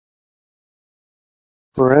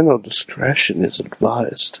Parental discretion is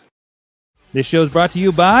advised. This show is brought to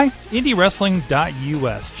you by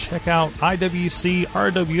IndieWrestling.us. Check out IWC,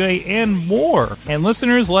 RWA, and more. And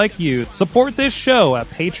listeners like you, support this show at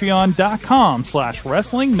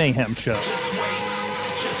Patreon.com/Wrestling Mayhem Show. Just wait,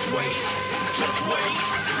 just wait, just wait,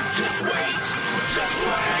 just wait, just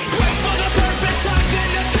wait. Wait for the perfect time,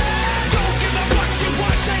 then attack. Don't give up what you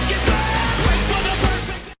want, take it back. Wait for the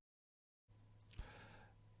perfect...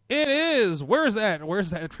 It is. Where's that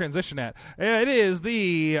transition at? It is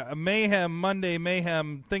the Mayhem Monday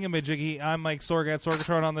Mayhem thingamajiggy. I'm Mike Sorg at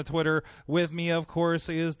Sorgatron on the Twitter. With me, of course,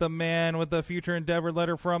 is the man with the future endeavor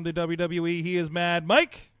letter from the WWE. He is Mad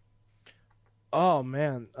Mike. Oh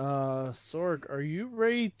man, Sorg, are you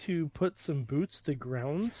ready to put some boots to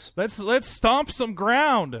grounds? Let's stomp some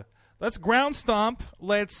ground. Let's ground stomp.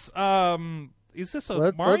 Let's Is this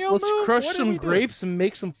a Mario let's move? crush What are some we doing? grapes and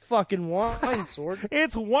make some fucking wine, Sorg.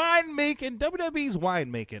 It's wine making. WWE's wine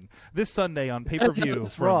making this Sunday on pay-per-view.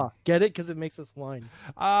 It's raw. Get it? Because it makes us wine.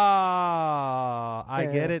 I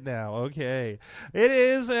get it now. Okay, it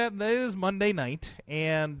is Monday night,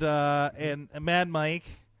 and Mad Mike,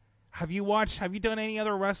 have you done any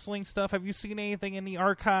other wrestling stuff? Have you seen anything in the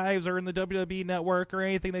archives or in the WWE network or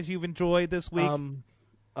anything that you've enjoyed this week?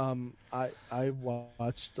 I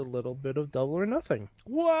watched a little bit of Double or Nothing.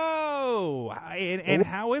 Whoa! And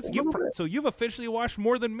how is you've officially watched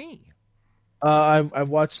more than me? I've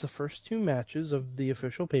watched the first two matches of the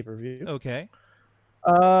official pay-per-view. Okay.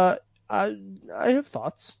 I have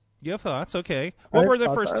thoughts. You have thoughts? Okay. What were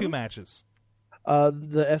the first two matches?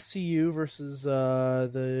 The SCU versus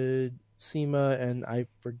the SEMA, and I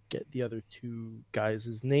forget the other two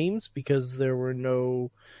guys' names because there were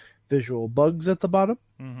no visual bugs at the bottom.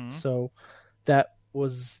 Mm-hmm. So that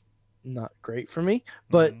was not great for me.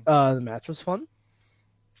 But the match was fun.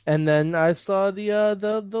 And then I saw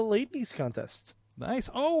the ladies contest. Nice.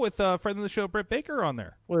 Oh, with friend of the show Britt Baker on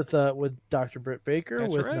there. With Dr. Britt Baker,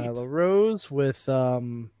 That's with right. Nyla Rose, with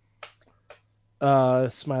Smiley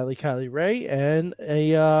Kylie Ray, and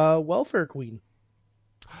a welfare queen.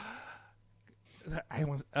 I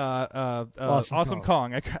was Awesome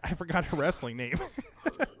Kong. I forgot her wrestling name.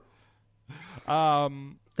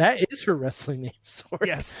 That is her wrestling name, Sorg.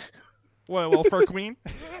 Yes. Welfare Queen?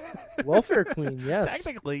 Welfare Queen, yes.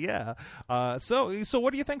 Technically, yeah. So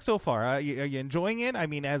what do you think so far? Are you enjoying it?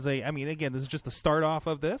 Again, this is just the start off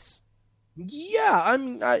of this. Yeah,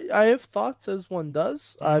 I have thoughts as one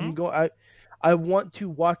does. Mm-hmm. I want to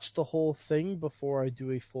watch the whole thing before I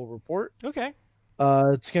do a full report. Okay.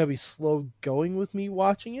 It's gonna be slow going with me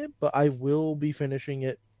watching it, but I will be finishing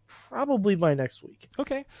it probably by next week.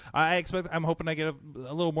 Okay. I'm hoping I get a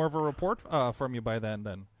little more of a report from you by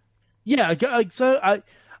then. Yeah, so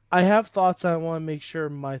I have thoughts. I want to make sure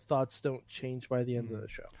my thoughts don't change by the end of the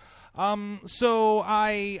show. So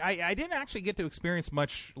I didn't actually get to experience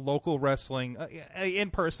much local wrestling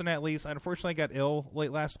in person, at least. Unfortunately, I got ill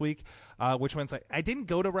late last week, which means I didn't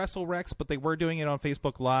go to WrestleRex, but they were doing it on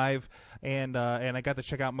Facebook Live, and I got to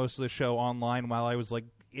check out most of the show online while I was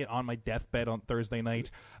on my deathbed on Thursday night.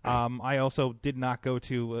 I also did not go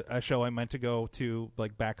to a show I meant to go to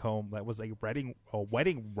back home. That was a wedding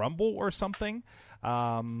rumble or something.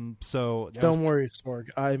 So don't worry,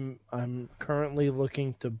 Sorg. I'm currently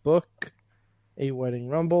looking to book a wedding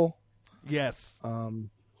rumble. Yes.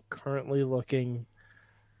 Currently looking.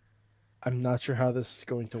 I'm not sure how this is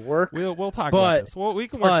going to work. We'll talk about this. Well, we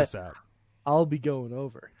can work this out. I'll be going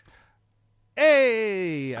over.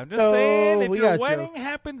 Hey, I'm just saying, if your wedding jokes.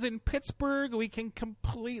 happens in Pittsburgh, we can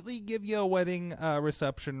completely give you a wedding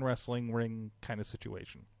reception wrestling ring kind of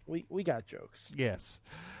situation. We got jokes. Yes.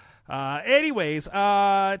 Anyways,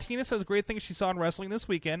 Tina says great things she saw in wrestling this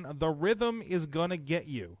weekend. The Rhythm is gonna get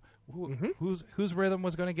you. Whose rhythm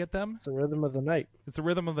was gonna get them? It's the Rhythm of the Night. It's the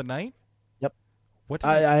Rhythm of the Night? Yep. What?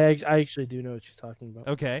 I actually do know what she's talking about.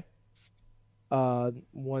 Okay.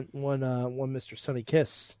 One Mr. Sunny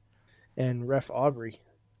Kiss and Ref Aubrey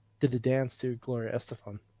did a dance to Gloria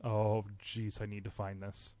Estefan. Oh, jeez, I need to find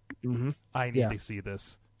this. Mm-hmm. I need to see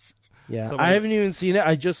this. Yeah, I haven't even seen it.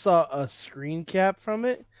 I just saw a screen cap from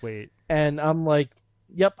it. Wait. And I'm like,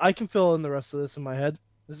 yep, I can fill in the rest of this in my head.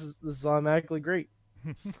 This is automatically great.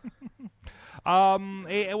 So I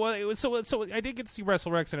did get to see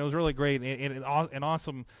WrestleRex, and it was really great, and an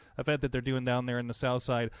awesome event that they're doing down there in the South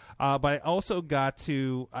Side. But I also got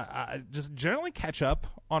to just generally catch up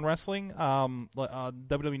on wrestling.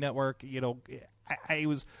 WWE Network, I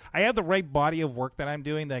have the right body of work that I'm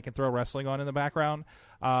doing that I can throw wrestling on in the background.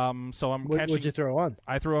 So I'm catching. What'd you throw on?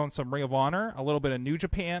 I threw on some Ring of Honor, a little bit of New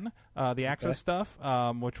Japan, the Access stuff,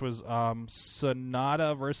 which was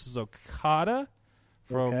Sonata versus Okada.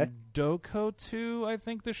 from Dokoto, I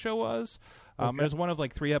think the show was. There's one of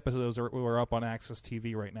like 3 episodes that were up on Access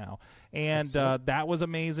TV right now. And that was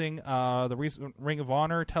amazing. The recent Ring of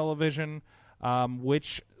Honor television,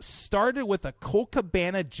 which started with a Colt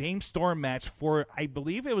Cabana James Storm match for, I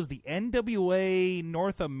believe it was the NWA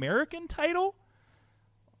North American title,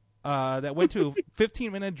 that went to a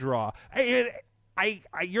 15-minute draw.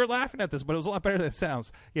 You're laughing at this, but it was a lot better than it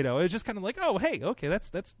sounds. You know, it was just kind of like, oh, hey, okay,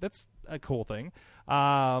 that's a cool thing.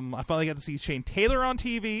 I finally got to see Shane Taylor on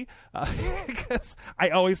TV, because I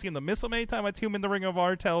always seem to miss him anytime I tune in the Ring of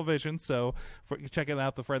Honor television. So checking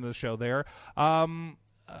out the friend of the show there. Caught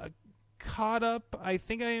up. I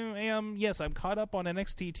think I am. Yes, I'm caught up on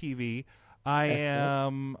NXT TV. I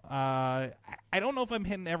am. I don't know if I'm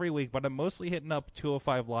hitting every week, but I'm mostly hitting up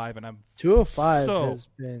 205 Live, and I'm 205 has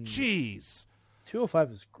been. Jeez.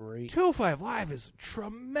 205 is great. 205 Live is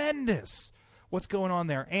tremendous. What's going on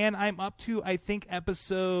there? And I'm up to, I think,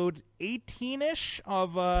 episode 18-ish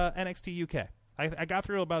of NXT UK. I got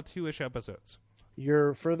through about 2-ish episodes.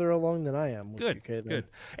 You're further along than I am. With Good, UK, then. good.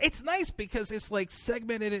 It's nice because it's like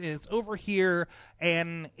segmented and it's over here,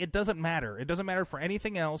 and it doesn't matter. It doesn't matter for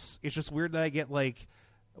anything else. It's just weird that I get like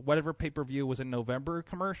whatever pay-per-view was in November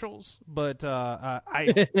commercials, but yeah.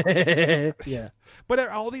 But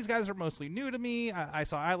all these guys are mostly new to me. I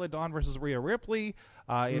saw Isla Dawn versus Rhea Ripley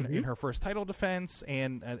in her first title defense,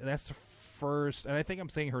 and that's the first. And I think I'm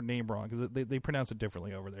saying her name wrong because they pronounce it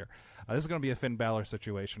differently over there. This is going to be a Finn Balor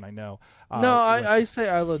situation, I know. No, I say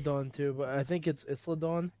Isla Dawn too, but I think it's Isla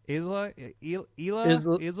Dawn. Isla,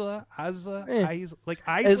 like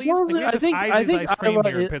As long as, Isley's ice cream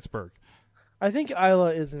here in Pittsburgh. I think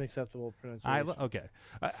Isla is an acceptable pronunciation. Isla, okay.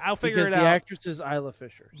 I'll figure it out. The actress is Isla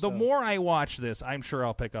Fisher. The more I watch this, I'm sure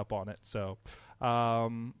I'll pick up on it. So,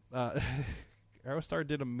 Aerostar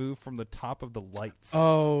did a move from the top of the lights.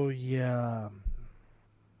 Oh, yeah.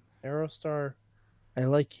 Aerostar, I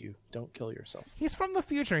like you. Don't kill yourself. He's from the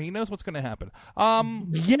future. He knows what's going to happen.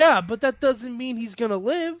 Yeah, but that doesn't mean he's going to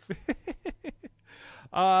live.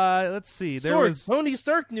 Let's see. Tony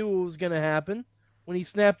Stark knew what was going to happen when he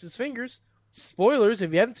snapped his fingers. Spoilers,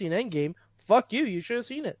 if you haven't seen Endgame, fuck you. You should have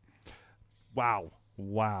seen it. Wow.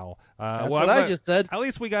 That's what I just said. At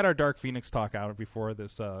least we got our Dark Phoenix talk out before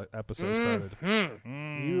this episode started.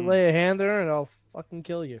 You lay a hand there and I'll fucking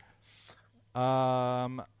kill you.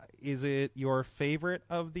 Is it your favorite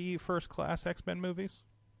of the First Class X-Men movies?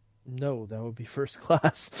 No, that would be First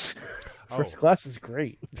Class. First Class is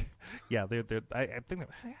great. Yeah, I think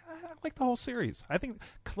I like the whole series. I think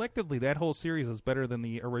collectively that whole series is better than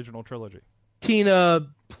the original trilogy. Tina,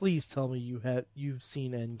 please tell me you've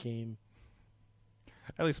seen Endgame.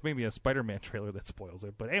 At least maybe a Spider-Man trailer that spoils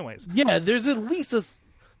it. But anyways. Yeah, there's at least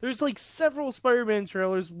there's like several Spider-Man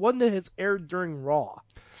trailers, one that has aired during Raw.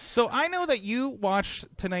 So I know that you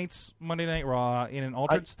watched tonight's Monday Night Raw in an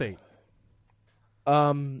altered state.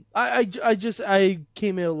 I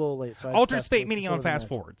came in a little late. So altered state meaning on fast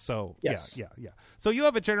forward. So yes. Yeah. So you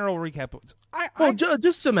have a general recap.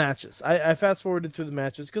 Just the matches. I fast forwarded through the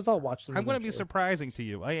matches because I'll watch them. I'm going to be surprising to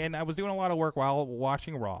you. And I was doing a lot of work while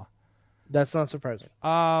watching Raw. That's not surprising.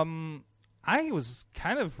 I was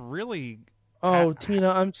kind of really. Oh,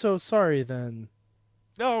 Tina, I'm so sorry. Then.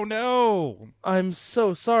 Oh no! I'm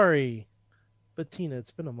so sorry. But Tina,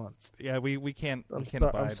 it's been a month. Yeah, we can't. I'm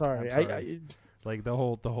sorry. Like the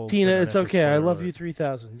whole. Tina, it's okay. I love you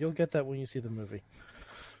 3000. You'll get that when you see the movie.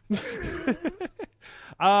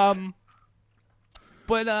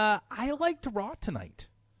 But I liked Raw tonight.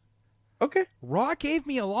 Okay. Raw gave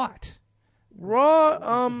me a lot.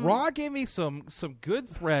 Raw gave me some good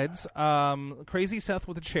threads. Crazy Seth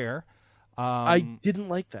with a chair. I didn't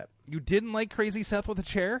like that. You didn't like Crazy Seth with a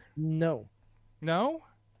chair? No. No?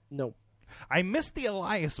 No. I missed the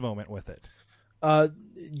Elias moment with it.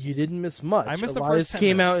 You didn't miss much. I missed the Elias first 10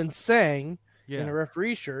 came minutes. out and sang Yeah. in a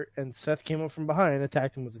referee shirt, and Seth came up from behind and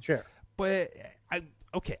attacked him with a chair. But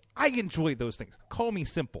I enjoyed those things. Call me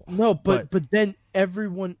simple. No, but then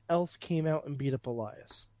everyone else came out and beat up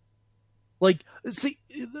Elias. Like, see,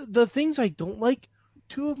 the things I don't like,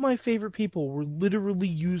 two of my favorite people were literally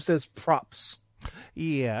used as props.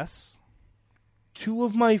 Yes. Two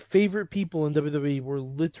of my favorite people in WWE were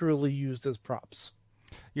literally used as props.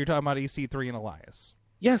 You're talking about EC3 and Elias.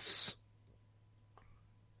 Yes.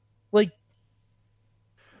 Like,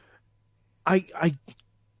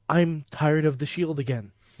 I'm tired of the Shield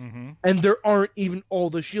again. Mm-hmm. And there aren't even all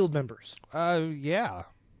the Shield members. Yeah.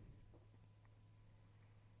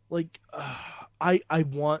 Like, I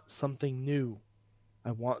want something new.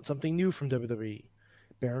 I want something new from WWE.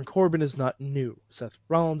 Baron Corbin is not new. Seth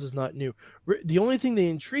Rollins is not new. The only thing that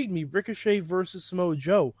intrigued me, Ricochet versus Samoa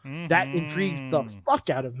Joe, that intrigues the fuck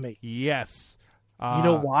out of me. Yes. You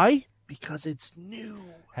know why? Because it's new.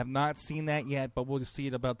 Have not seen that yet, but we'll see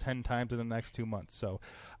it about 10 times in the next 2 months. So,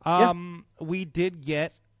 we did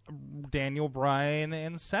get Daniel Bryan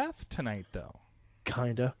and Seth tonight, though.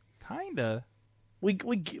 Kinda. We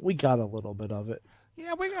got a little bit of it.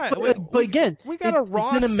 Yeah, we got. But again, we got a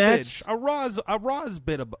Raw match, a Raw's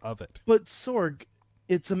bit of it. But Sorg,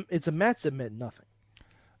 it's a match that meant nothing.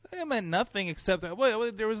 It meant nothing except that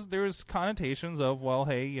there was connotations of, well,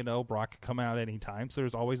 hey, you know, Brock could come out at any time, so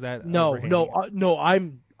there's always that. No.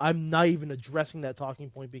 I'm not even addressing that talking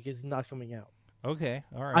point because he's not coming out. Okay,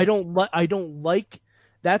 all right. I don't like.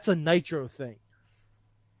 That's a Nitro thing.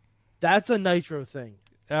 That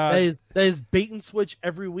is bait and switch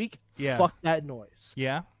every week. Yeah. Fuck that noise.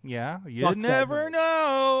 Yeah. You never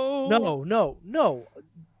know. No.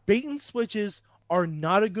 Bait and switches are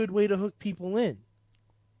not a good way to hook people in.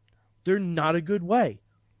 They're not a good way.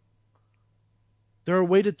 They're a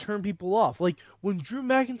way to turn people off. Like, when Drew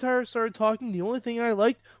McIntyre started talking, the only thing I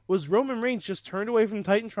liked was Roman Reigns just turned away from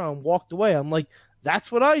Titantron and walked away. I'm like,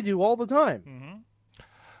 that's what I do all the time. Mm-hmm.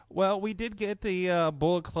 Well, we did get the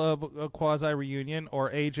Bullet Club quasi-reunion,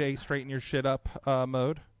 or AJ straighten your shit up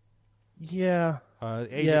mode. Yeah.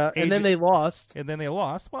 AJ, and then they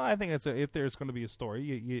lost. Well, I think if there's going to be a story,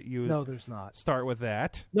 you no, there's not. Start with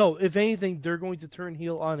that. No, if anything, they're going to turn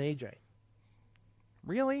heel on AJ.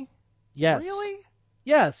 Really? Yes. Really?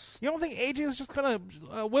 Yes. You don't think AJ is just going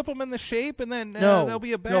to whip them in the shape and then there'll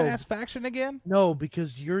be a badass faction again? No,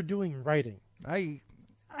 because you're doing writing.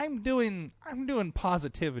 I'm doing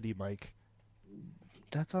positivity, Mike.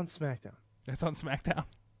 That's on SmackDown.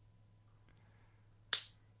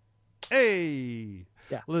 Hey.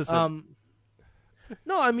 Yeah. Listen.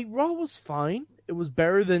 No, I mean, Raw was fine. It was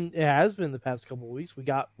better than it has been the past couple of weeks. We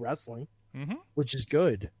got wrestling, which is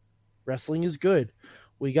good. Wrestling is good.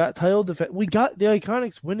 We got title defense. We got the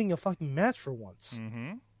Iconics winning a fucking match for once.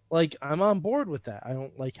 Mm-hmm. Like, I'm on board with that. I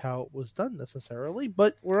don't like how it was done necessarily,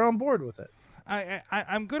 but we're on board with it.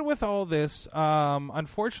 I'm good with all this.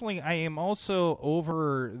 Unfortunately, I am also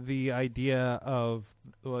over the idea of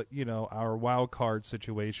our wild card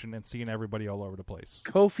situation and seeing everybody all over the place.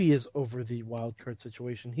 Kofi is over the wild card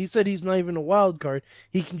situation. He said he's not even a wild card.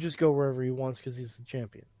 He can just go wherever he wants because he's the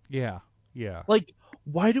champion. Yeah. Like,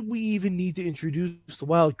 why do we even need to introduce the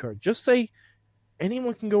wild card? Just say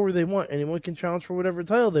anyone can go where they want. Anyone can challenge for whatever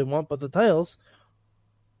title they want, but the titles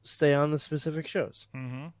stay on the specific shows.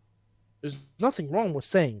 Mm-hmm. There's nothing wrong with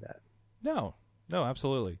saying that. No,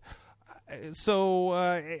 absolutely. So,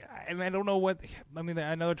 and I don't know what I mean.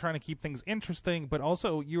 I know they're trying to keep things interesting, but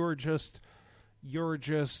also you're just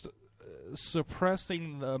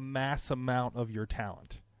suppressing the mass amount of your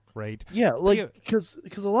talent, right? Yeah, like because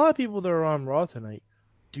a lot of people that are on Raw tonight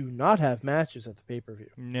do not have matches at the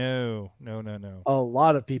pay-per-view. No. A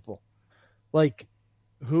lot of people, like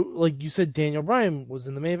you said, Daniel Bryan was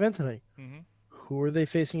in the main event tonight. Mm-hmm. Who are they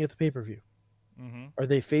facing at the pay-per-view? Mm-hmm. Are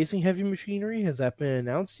they facing Heavy Machinery? Has that been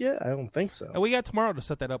announced yet? I don't think so. And we got tomorrow to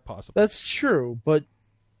set that up, possibly. That's true, but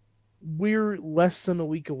we're less than a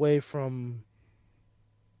week away from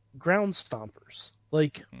Ground Stompers.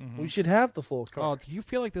 Like, we should have the full card. Oh, do you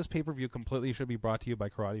feel like this pay-per-view completely should be brought to you by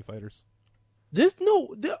Karate Fighters? This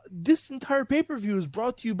entire pay-per-view is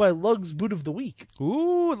brought to you by Lug's Boot of the Week.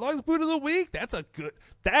 Ooh, Lug's Boot of the Week? That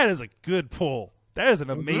is a good pull. That is an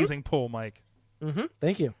amazing pull, Mike. Mm-hmm.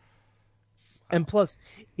 Thank you. And plus,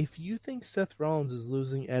 if you think Seth Rollins is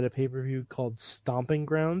losing at a pay-per-view called Stomping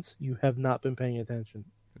Grounds, you have not been paying attention.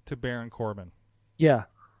 To Baron Corbin. Yeah.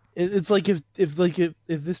 It's like if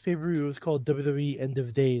this pay-per-view was called WWE End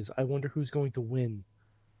of Days, I wonder who's going to win.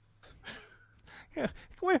 Yeah.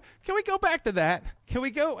 Can we go back to that? Can we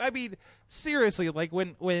go? I mean, seriously, like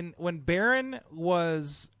when Baron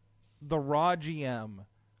was the Raw GM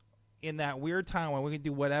in that weird time when we can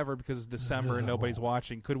do whatever because it's December and nobody's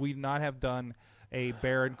watching, could we not have done a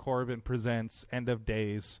Baron Corbin presents End of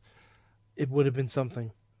Days? It would have been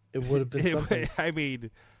something. I mean,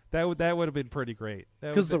 that would have been pretty great.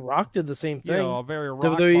 Because The Rock did the same thing. A very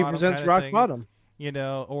rock WWE bottom presents kind of Rock thing. Bottom.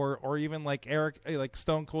 Or even like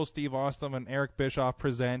Stone Cold Steve Austin and Eric Bischoff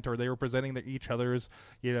present, or they were presenting each other's.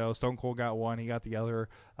 Stone Cold got one, he got the other,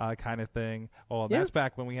 kind of thing. Well, that's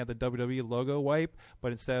back when we had the WWE logo wipe,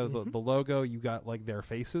 but instead of the logo, you got like their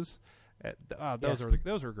faces.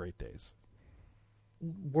 Those were great days.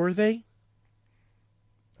 Were they?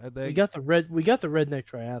 We got the redneck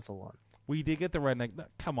triathlon. We did get the redneck.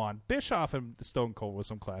 Come on, Bischoff and Stone Cold was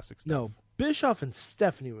some classic stuff. No, Bischoff and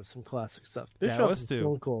Stephanie was some classic stuff. Bischoff and too.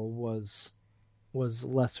 Stone Cold was was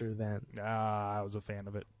lesser than. I was a fan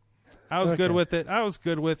of it. I was Okay. good with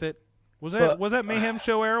it. Was that Mayhem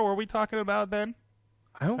show era? Were we talking about then?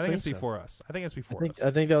 I don't I think it's so. before us. I think it's before us.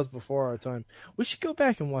 I think that was before our time. We should go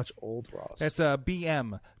back and watch old Raws. That's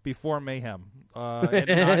BM before Mayhem,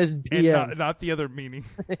 and BM. not the other meaning.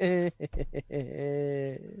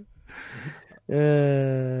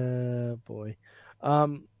 Boy.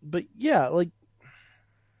 But yeah, like,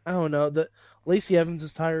 I don't know. Lacey Evans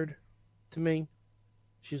is tired to me.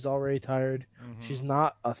 She's already tired. Mm-hmm. She's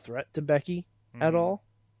not a threat to Becky at all.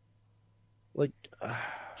 Like,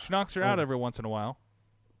 she knocks her out every once in a while.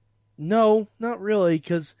 no, not really,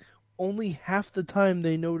 because only half the time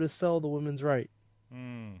they know to sell the women's right.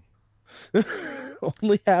 Only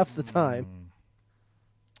half the time.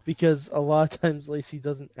 Because a lot of times Lacey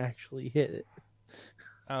doesn't actually hit it.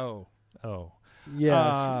 Oh.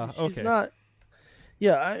 Yeah, she's okay. not.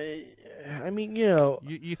 Yeah, I mean, you know,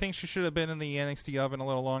 You think she should have been in the NXT oven a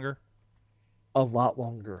little longer? a lot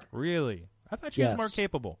longer. Really? I thought she was Yes. more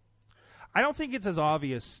capable. I don't think it's as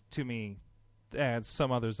obvious to me as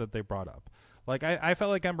some others that they brought up. Like, I felt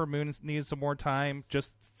like Ember Moon needs some more time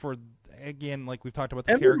just for, again, like we've talked about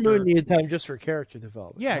the Ember character. Moon needed time just for character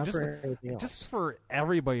development. Yeah, not for anything else. just for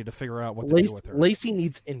everybody to figure out what to do with her. Lacey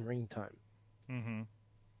needs in-ring time. Mm-hmm.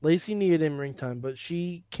 Lacey needed in-ring time, but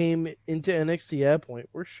she came into NXT at a point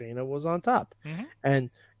where Shayna was on top. Mm-hmm. And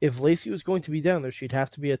if Lacey was going to be down there, she'd have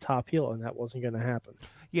to be a top heel, and that wasn't going to happen.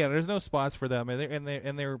 Yeah, there's no spots for them, and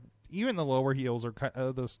they're even the lower heels are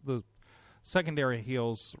the secondary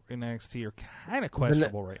heels in NXT are kind of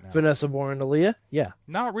questionable right now. Vanessa Born and Aaliyah? Yeah.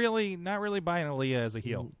 Not really buying Aaliyah as a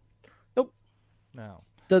heel. Nope. No.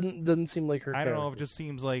 Doesn't seem like her I don't know if it character. just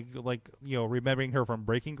seems like remembering her from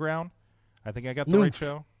Breaking Ground. I think I got the right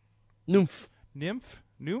show. Nymph. Nymph.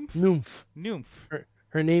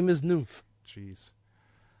 Her name is Nymph. Jeez.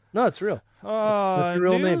 No, it's real. That's her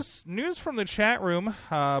real News from the chat room.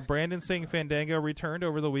 Brandon saying Fandango returned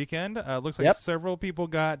over the weekend. Looks like Yep. several people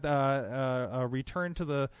got a return to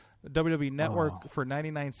the WWE Network for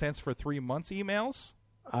 99 cents for 3 months emails.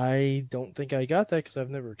 I don't think I got that because I've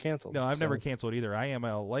never canceled. No, I've never canceled either. I am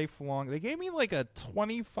a lifelong. They gave me like a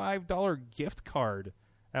 $25 gift card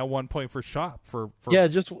at one point for shop for Yeah,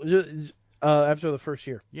 just after the first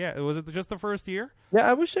year. Yeah, was it just the first year? Yeah,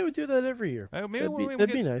 I wish they would do that every year. Maybe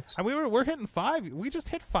That'd be nice. And we're hitting 5. We just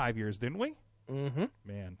hit 5 years, didn't we? Mm-hmm.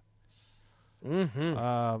 Man.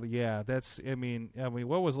 Mm-hmm. Yeah, that's. I mean,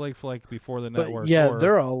 what was life like before the But network? yeah,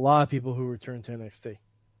 there are a lot of people who returned to NXT.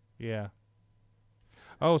 Yeah.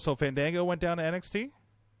 Oh, so Fandango went down to NXT?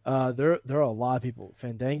 There are a lot of people.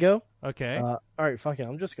 Fandango. Okay. All right, fuck it.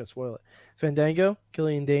 I'm just gonna spoil it. Fandango,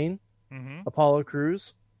 Killian Dane, Mm-hmm. Apollo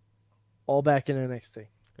Crews, all back in NXT.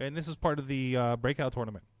 And this is part of the breakout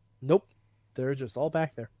tournament. Nope, they're just all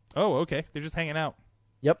back there. Oh, okay. They're just hanging out.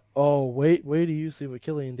 Yep. Oh, wait do you see what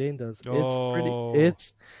Killian Dane does? Oh.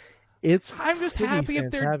 It's pretty. I'm just pretty happy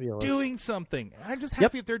if they're fantabulous. doing something. I'm just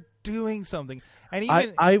happy if they're doing something. And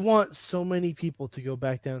even I want so many people to go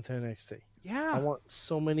back down to NXT. yeah, I want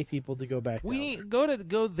so many people to go back. we down need there.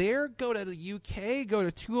 go there, go to the UK, go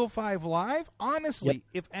to 205 Live. Honestly, Yep.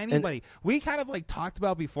 if anybody, we kind of like talked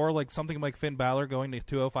about before, like something like Finn Balor going to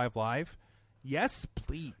 205 Live. Yes,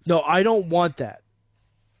 please. No, I don't want that.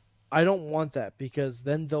 I don't want that because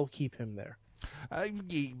then they'll keep him there.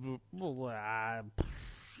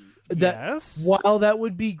 Yes. While that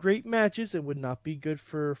would be great matches, it would not be good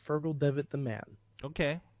for Fergal Devitt the Man.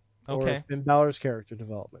 Okay. Or Okay. Finn Balor's character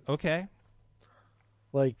development. Okay.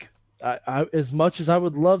 Like, I as much as I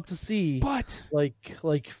would love to see, But like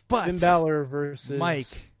But- Finn Balor versus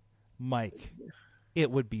Mike, it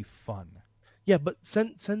would be fun. Yeah, but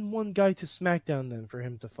send one guy to SmackDown then for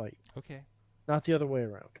him to fight, Okay. not the other way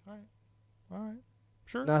around. All right.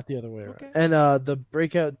 Sure. Not the other way around. Okay. And the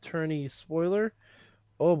breakout tourney spoiler.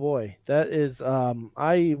 Oh boy, that is.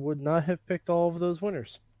 I would not have picked all of those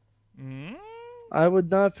winners. Mm? I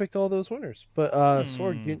would not have picked all those winners. But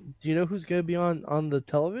Sorg, do you know who's going to be on the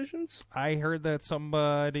televisions? I heard that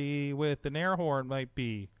somebody with an air horn might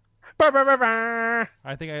be. Bah, bah, bah, bah.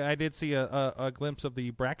 I think I did see a glimpse of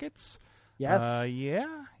the brackets. Yes.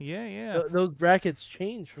 Yeah. Those brackets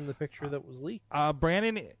changed from the picture that was leaked.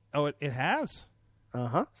 Brandon. Oh, it has.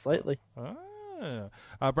 Slightly.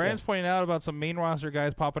 Brandon's pointing out about some main roster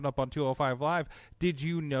guys popping up on 205 Live. Did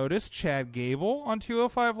you notice Chad Gable on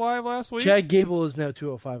 205 Live last week? Chad Gable is now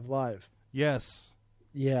 205 Live. Yes.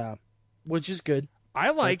 Yeah, which is good. I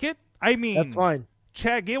like it. I mean, That's fine.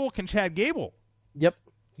 Chad Gable can Chad Gable. Yep.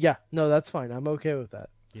 Yeah, no, that's fine. I'm okay with that.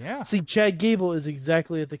 Yeah. See, Chad Gable is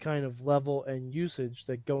exactly at the kind of level and usage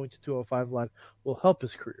that going to 205 Live will help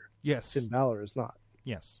his career. Yes. Finn Balor is not.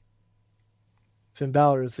 Yes. Finn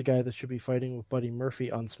Balor is the guy that should be fighting with Buddy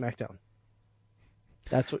Murphy on SmackDown.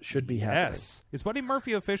 That's what should be happening. Yes. Is Buddy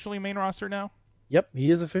Murphy officially main roster now? Yep,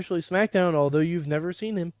 he is officially SmackDown, although you've never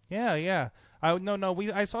seen him. Yeah. I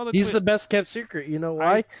saw the. He's the best kept secret. You know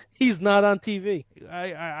why? He's not on TV.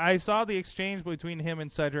 I saw the exchange between him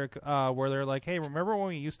and Cedric, where they're like, "Hey, remember when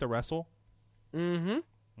we used to wrestle?" Mm-hmm.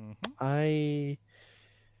 I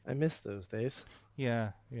miss those days.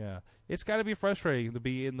 Yeah. It's got to be frustrating to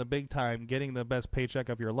be in the big time, getting the best paycheck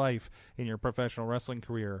of your life in your professional wrestling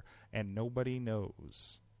career, and nobody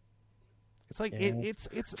knows. It's like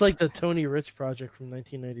it's like the Tony Rich project from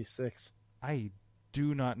 1996. I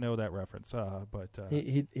do not know that reference, but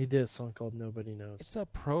he did a song called "Nobody Knows." It's a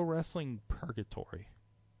pro wrestling purgatory.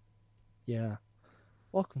 Yeah.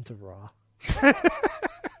 Welcome to Raw.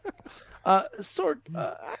 Sorg,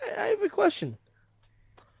 I have a question.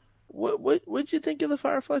 What'd you think of the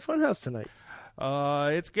Firefly Funhouse tonight?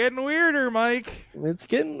 It's getting weirder, Mike. It's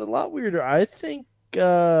getting a lot weirder. I think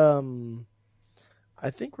we're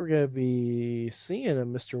gonna be seeing a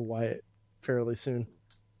Mr. Wyatt fairly soon.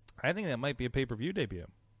 I think that might be a pay-per-view debut.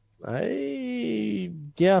 I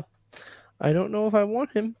don't know if I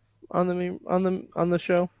want him on the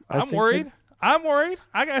show. I'm worried. I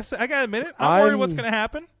gotta admit it. I'm worried what's gonna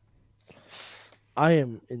happen. I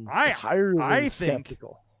am entirely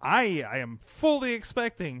skeptical. I am fully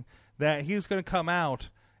expecting that he's going to come out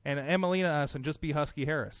and Emelina us and just be Husky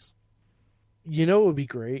Harris. You know, it would be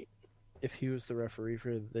great if he was the referee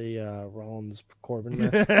for the Rollins Corbin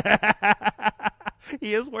match.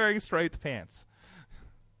 He is wearing striped pants.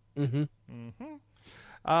 Mm-hmm.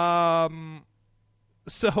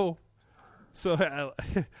 So.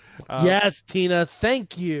 Yes, Tina.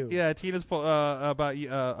 Thank you. Yeah, Tina's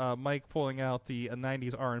about Mike pulling out the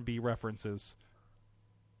 '90s R&B references.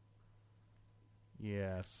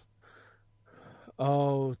 Yes.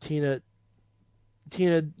 Oh, Tina,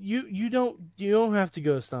 you don't have to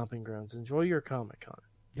go to Stomping Grounds. Enjoy your Comic-Con.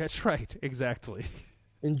 That's right. Exactly.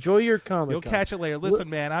 Enjoy your Comic-Con. You'll catch it later.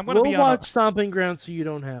 Listen, man, I'm going to be on watch Stomping Grounds so you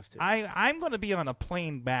don't have to. I'm going to be on a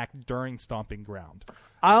plane back during Stomping Ground.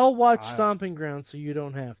 I'll watch Stomping Grounds so you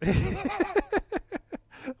don't have to.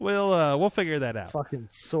 We'll figure that out. Fucking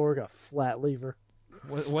Sorg, a flat lever.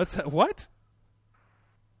 What?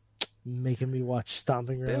 Making me watch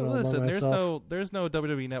Stomping Grounds. Listen, there's no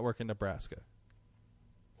WWE Network in Nebraska.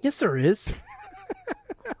 Yes, there is.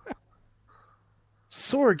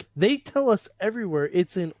 Sorg, they tell us everywhere.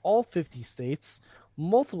 It's in all 50 states,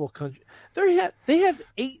 multiple countries. They have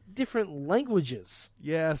 8 different languages.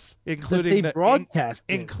 Yes, including they broadcast,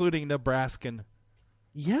 including Nebraskan.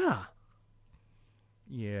 Yeah.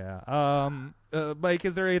 Yeah. Mike,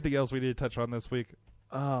 is there anything else we need to touch on this week?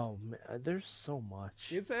 Oh man, there's so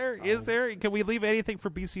much. Is there? Can we leave anything for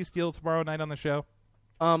BC Steel tomorrow night on the show?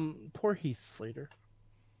 Poor Heath Slater.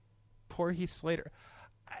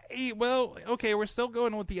 Well, okay, we're still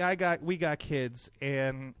going with the We Got Kids,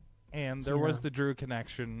 and there was the Drew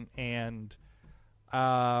connection, and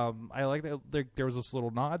I like that there was this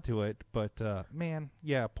little nod to it, but man,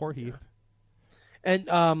 yeah, poor Heath. And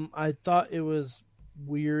I thought it was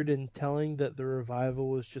weird and telling that the Revival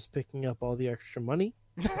was just picking up all the extra money.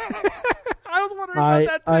 I was wondering about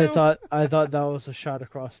that too. I thought that was a shot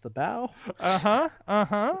across the bow. I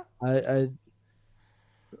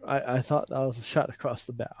thought that was a shot across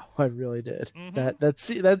the bow. I really did.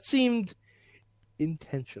 Mm-hmm. That seemed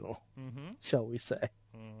intentional, mm-hmm. shall we say?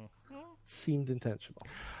 Mm-hmm. Seemed intentional.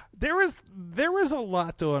 There was a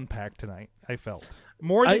lot to unpack tonight. I felt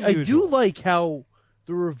more than I usual. do like how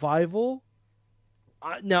the Revival.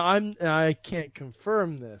 I can't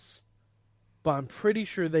confirm this, but I'm pretty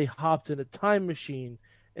sure they hopped in a time machine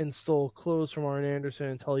and stole clothes from Arn Anderson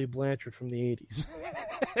and Tully Blanchard from the 80s.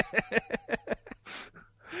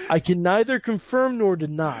 I can neither confirm nor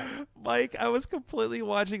deny. Mike, I was completely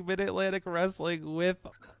watching Mid-Atlantic Wrestling with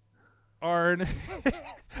Arn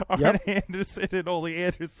Anderson and Ole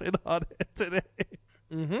Anderson on it today.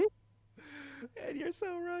 Mm-hmm. And you're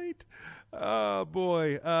so right. Oh,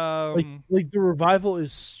 boy. Like the Revival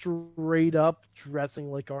is straight up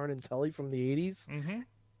dressing like Arn and Tully from the 80s. Mm-hmm.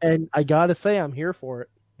 And I gotta say, I'm here for it.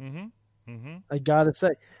 Mm-hmm. Mm-hmm. I gotta say.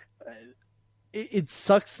 It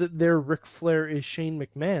sucks that their Ric Flair is Shane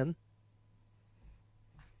McMahon.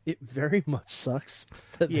 It very much sucks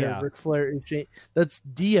that their Ric Flair is Shane. That's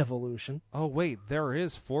de-evolution. Oh, wait. There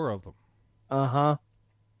is 4 of them. Uh-huh.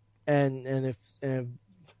 And if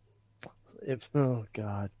oh,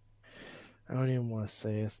 God. I don't even want to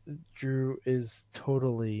say this. Drew is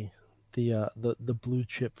totally the blue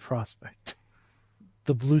chip prospect.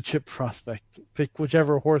 The blue chip prospect. Pick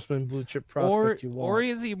whichever Horseman blue chip prospect you want. Or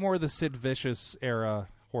is he more the Sid Vicious era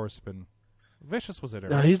Horseman? Vicious was it?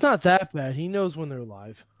 No, he's not that bad. He knows when they're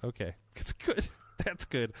live. Okay, it's good. That's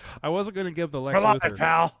good. I wasn't going to give the Lex We're live,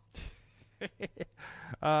 Luthor.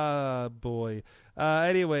 pal. Boy.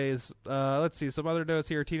 Anyways, let's see. Some other notes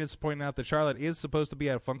here. Tina's pointing out that Charlotte is supposed to be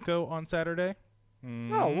at Funko on Saturday. Oh,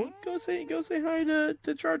 well, go say hi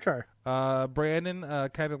to Char Char. Brandon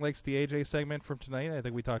kind of likes the AJ segment from tonight. I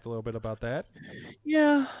think we talked a little bit about that.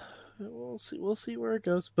 Yeah, we'll see. We'll see where it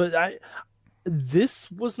goes. But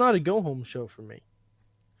this was not a go home show for me.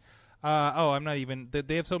 I'm not even.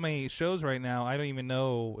 They have so many shows right now. I don't even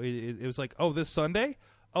know. It was like, this Sunday.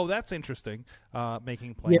 Oh, that's interesting.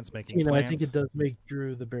 Making plans. Plans. I think it does make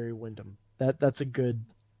Drew the Barry Windham. That's a good.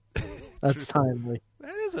 That's timely.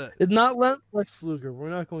 That is it. It's not Lex Luger.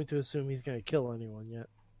 We're not going to assume he's going to kill anyone yet.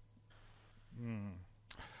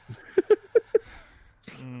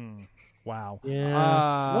 Wow.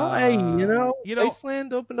 Yeah. Well, hey,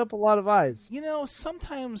 Iceland opened up a lot of eyes.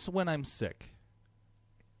 Sometimes when I'm sick,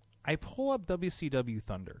 I pull up WCW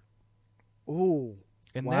Thunder. Ooh.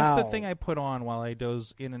 And that's the thing I put on while I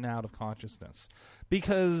doze in and out of consciousness.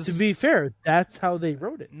 Because, to be fair, that's how they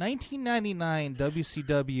wrote it. 1999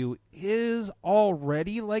 WCW is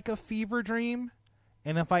already like a fever dream.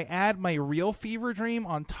 And if I add my real fever dream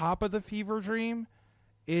on top of the fever dream,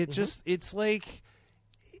 it's like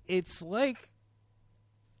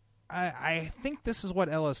I think this is what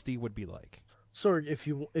LSD would be like. Sorg,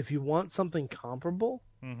 if you want something comparable,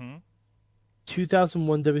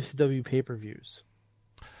 2001 WCW pay-per-views.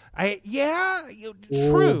 True.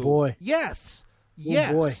 Oh, boy. Yes.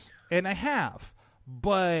 Oh, boy. And I have.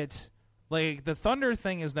 But like the Thunder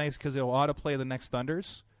thing is nice because it'll autoplay the next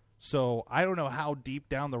Thunders. So I don't know how deep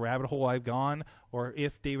down the rabbit hole I've gone, or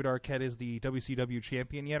if David Arquette is the WCW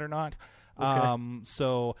champion yet or not. Okay.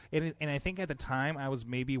 And I think at the time I was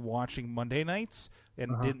maybe watching Monday nights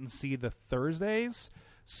and didn't see the Thursdays.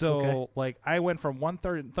 So, I went from one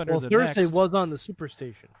Thunder to the next. Thursday was on the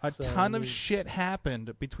Superstation. A ton of shit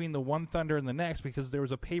happened between the one Thunder and the next because there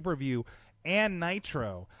was a pay-per-view and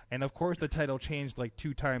Nitro. And, of course, the title changed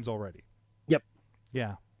 2 times already. Yep.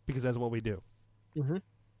 Yeah, because that's what we do. Mm-hmm.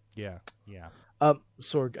 Yeah.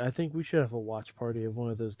 Sorg, I think we should have a watch party of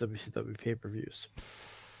one of those WCW pay-per-views.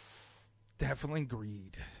 Definitely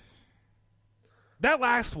agreed. That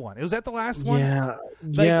last one. It was at the last one?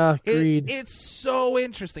 Yeah, agreed. It's so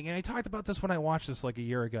interesting. And I talked about this when I watched this a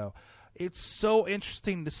year ago. It's so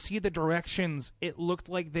interesting to see the directions it looked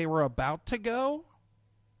like they were about to go.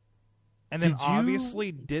 And then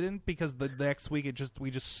obviously didn't because the next week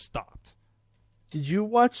we just stopped. Did you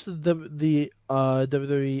watch the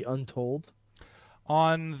WWE Untold?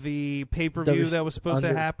 On the pay-per-view that was supposed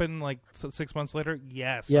to happen 6 months later?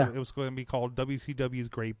 Yes. Yeah. It was going to be called WCW's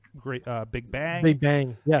Great Big Bang. Big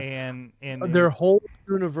Bang, yeah. And their whole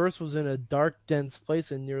universe was in a dark, dense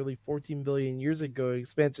place, and nearly 14 billion years ago,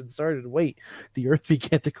 expansion started. Wait, the Earth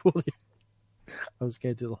began to cool. I was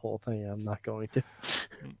going to do the whole thing. I'm not going to.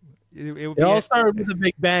 It all started with the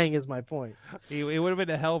Big Bang, is my point. It would have been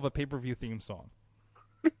a hell of a pay-per-view theme song.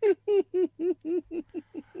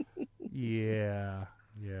 Yeah.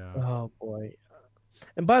 Oh boy!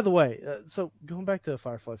 And by the way, so going back to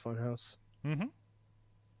Firefly Funhouse,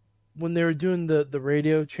 when they were doing the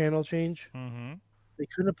radio channel change, they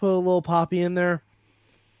could have put a little Poppy in there.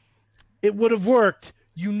 It would have worked.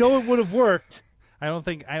 It would have worked. I don't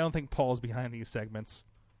think Paul's behind these segments.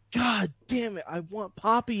 God damn it! I want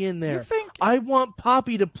Poppy in there. You think? I want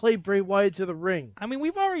Poppy to play Bray Wyatt to the ring. I mean,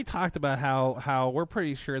 we've already talked about how we're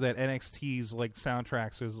pretty sure that NXT's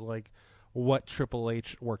soundtracks is what Triple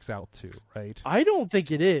H works out to, right? I don't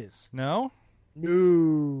think it is. No?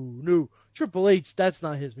 No. Triple H, that's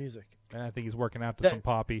not his music. I think he's working out to some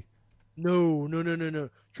Poppy. No.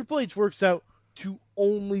 Triple H works out to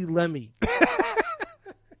only Lemmy.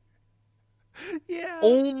 Yeah.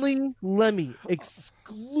 Only Lemmy.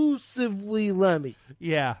 Exclusively Lemmy.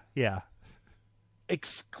 Yeah.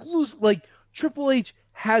 Exclusive. Triple H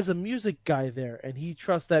has a music guy there, and he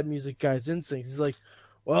trusts that music guy's instincts. He's like,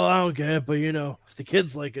 well, I don't get it, but if the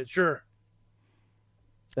kids like it, sure.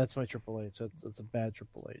 That's my Triple H. That's a bad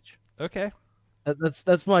Triple H. Okay.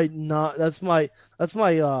 That's my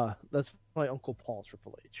Uncle Paul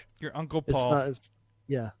Triple H. Your Uncle Paul.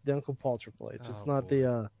 The Uncle Paul Triple H. It's not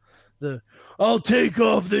the I'll take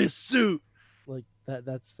off this suit.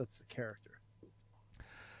 That's the character.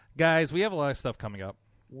 Guys, we have a lot of stuff coming up.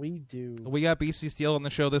 We do. We got BC Steele on the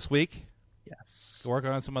show this week. Yes. Working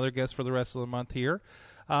on some other guests for the rest of the month here.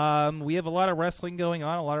 We have a lot of wrestling going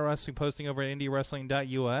on, a lot of wrestling posting over at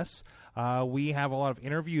indiewrestling.us. We have a lot of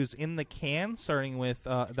interviews in the can, starting with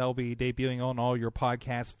that'll be debuting on all your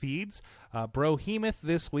podcast feeds. Brohemoth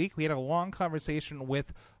this week. We had a long conversation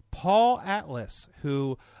with Paul Atlas,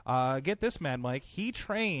 who, get this, Mad Mike, he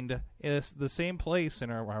trained in the same place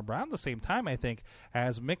and around the same time, I think,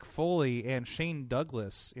 as Mick Foley and Shane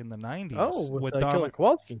Douglas in the 90s. Oh, with Killer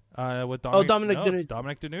Kowalski. With Dominic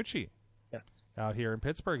DiNucci. Yeah. Out here in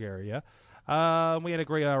Pittsburgh area. We had a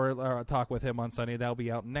great hour talk with him on Sunday. That'll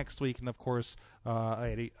be out next week. And, of course,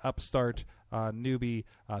 a upstart newbie,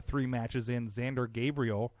 3 matches in, Xander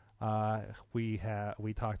Gabriel. We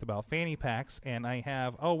talked about fanny packs, and I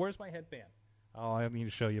have... Oh, where's my headband? Oh, I need to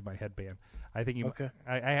show you my headband. I think you... Okay.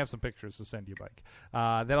 I have some pictures to send you, Mike.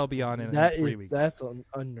 That'll be on in 3 weeks. That's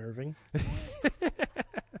unnerving.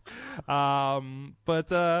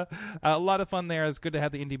 But a lot of fun there. It's good to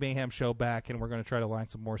have the Indie Mayhem show back, and we're going to try to line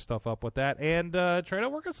some more stuff up with that and try to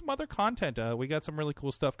work on some other content. We got some really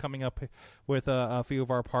cool stuff coming up with a few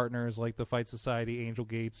of our partners like the Fight Society, Angel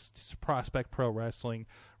Gates, Prospect Pro Wrestling,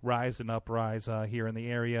 Rise and Uprise here in the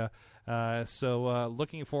area. So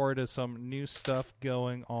looking forward to some new stuff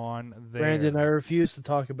going on there. Brandon, I refuse to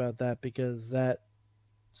talk about that because that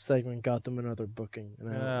segment got them another booking. And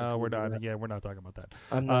we're not. Yeah, we're not talking about that.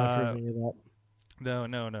 I'm not approving of that.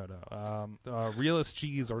 No. Realist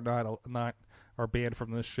G's are not are banned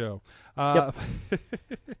from this show. Yep.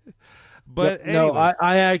 But no,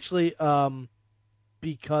 I actually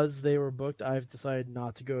because they were booked, I've decided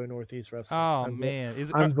not to go to Northeast Wrestling. Oh man,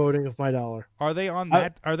 I'm voting with my dollar. Are they on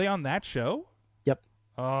that? Are they on that show? Yep.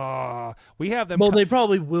 We have them. Well, they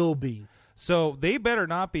probably will be. So they better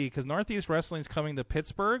not be, because Northeast Wrestling is coming to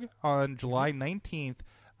Pittsburgh on July 19th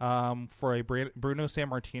for a Bruno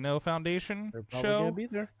Sammartino Foundation show. Gonna be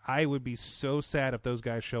there. I would be so sad if those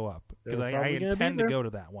guys show up, because I intend to go to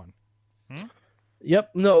that one.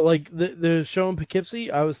 Yep. No, like the show in Poughkeepsie,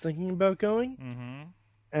 I was thinking about going,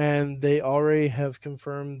 and they already have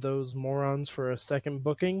confirmed those morons for a second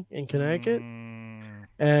booking in Connecticut.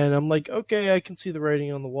 And I'm like, okay, I can see the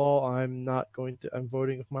writing on the wall. I'm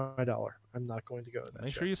voting with my dollar. I'm not going to go to that.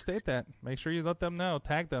 Make sure you state that. Make sure you let them know.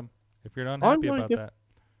 Tag them if you're unhappy about that.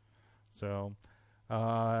 So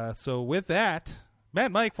with that,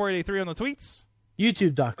 Mad Mike 483 on the tweets.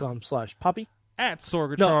 YouTube.com/Poppy. At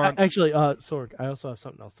Sorgatron. No, actually, Sorg, I also have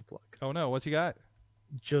something else to plug. Oh, no. What you got?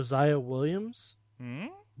 Josiah Williams,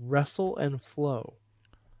 Wrestle and Flow.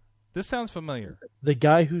 This sounds familiar. The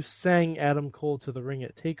guy who sang Adam Cole to the ring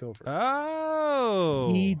at TakeOver.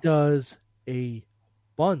 Oh! He does a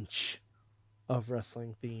bunch of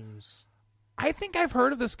wrestling themes. I think I've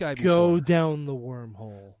heard of this guy before. Go down the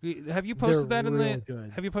wormhole. Have you posted that in the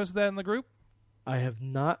good. Have you posted that in the group? I have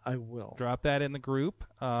not. I will. Drop that in the group.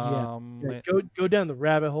 Yeah, go down the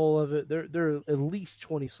rabbit hole of it. There are at least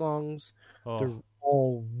 20 songs. Oh. They're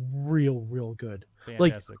all real good.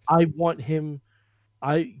 Fantastic. Like, I want him...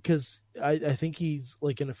 Because I think he's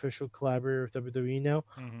like an official collaborator with WWE now.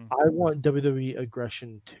 I want WWE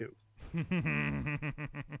aggression too.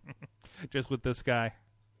 Just with this guy.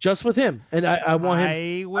 Just with him. And I want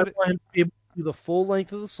him to be able to do the full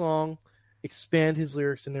length of the song, expand his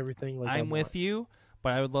lyrics and everything. Like I'm with you,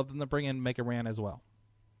 but I would love them to bring in Mega Ran as well.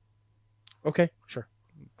 Okay, sure.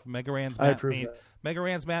 Mega Ran's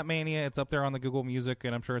Matt Mania. It's up there on the Google Music,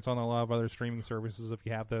 and I'm sure it's on a lot of other streaming services if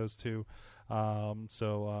you have those too.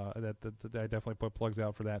 So I definitely put plugs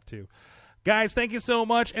out for that too. Guys, thank you so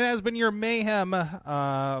much. It has been your Monday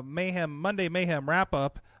Mayhem wrap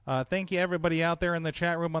up. Thank you everybody out there in the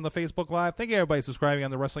chat room on the Facebook Live. Thank you everybody subscribing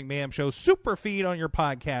on the Wrestling Mayhem Show super feed on your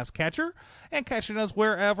podcast catcher and catching us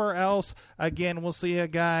wherever else. Again, we'll see you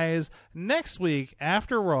guys next week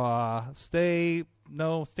after Raw. Stay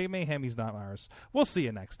Mayhem. He's not ours. We'll see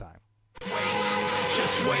you next time.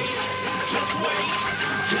 Just wait. Wait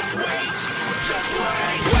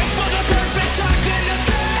for the perfect time, then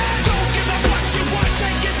attack. Don't give up what you want,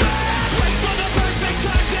 take it back. Wait for the perfect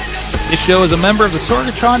time, then attack. This show is a member of the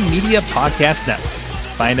Sorgatron Media Podcast Network.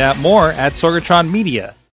 Find out more at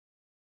sorgatronmedia.com.